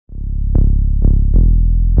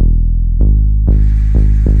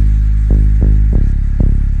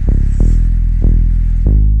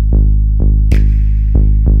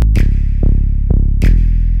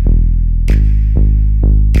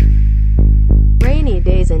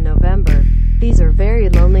is in November. These are very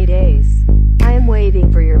lonely days. I am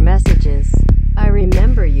waiting for your messages. I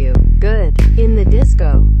remember you. Good. In the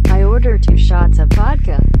disco, I order 2 shots of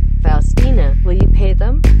vodka. Faustyna, will you pay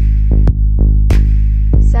them?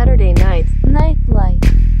 Saturday nights. Nightlife.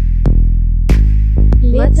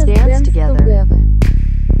 Let's dance together.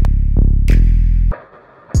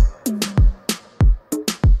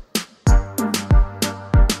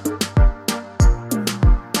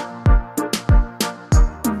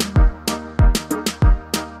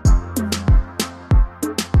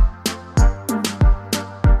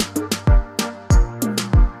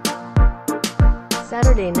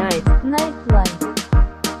 Saturday night.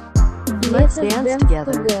 Nightlife. Let's dance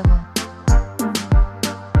together.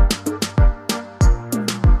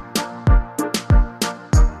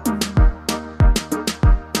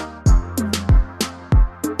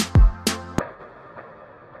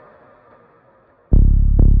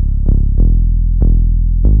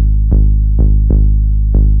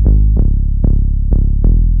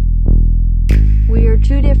 We are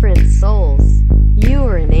 2 different souls. You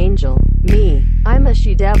are an angel. Me, I'm a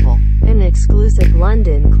she-devil. An exclusive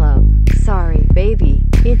London club. Sorry, baby,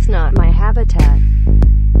 it's not my habitat.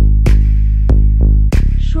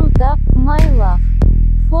 Shoot up, my love.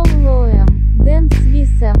 Follow him, dance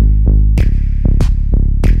with him.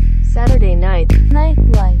 Saturday night.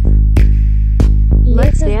 Nightlife.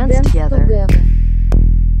 Let's dance together.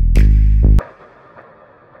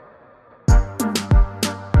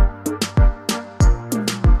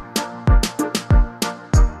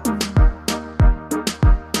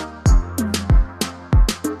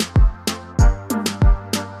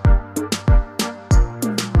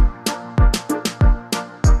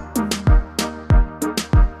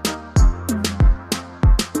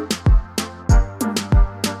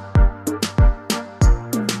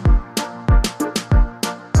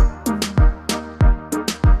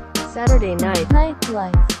 Saturday night.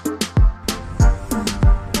 Nightlife.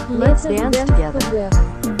 Let's dance together.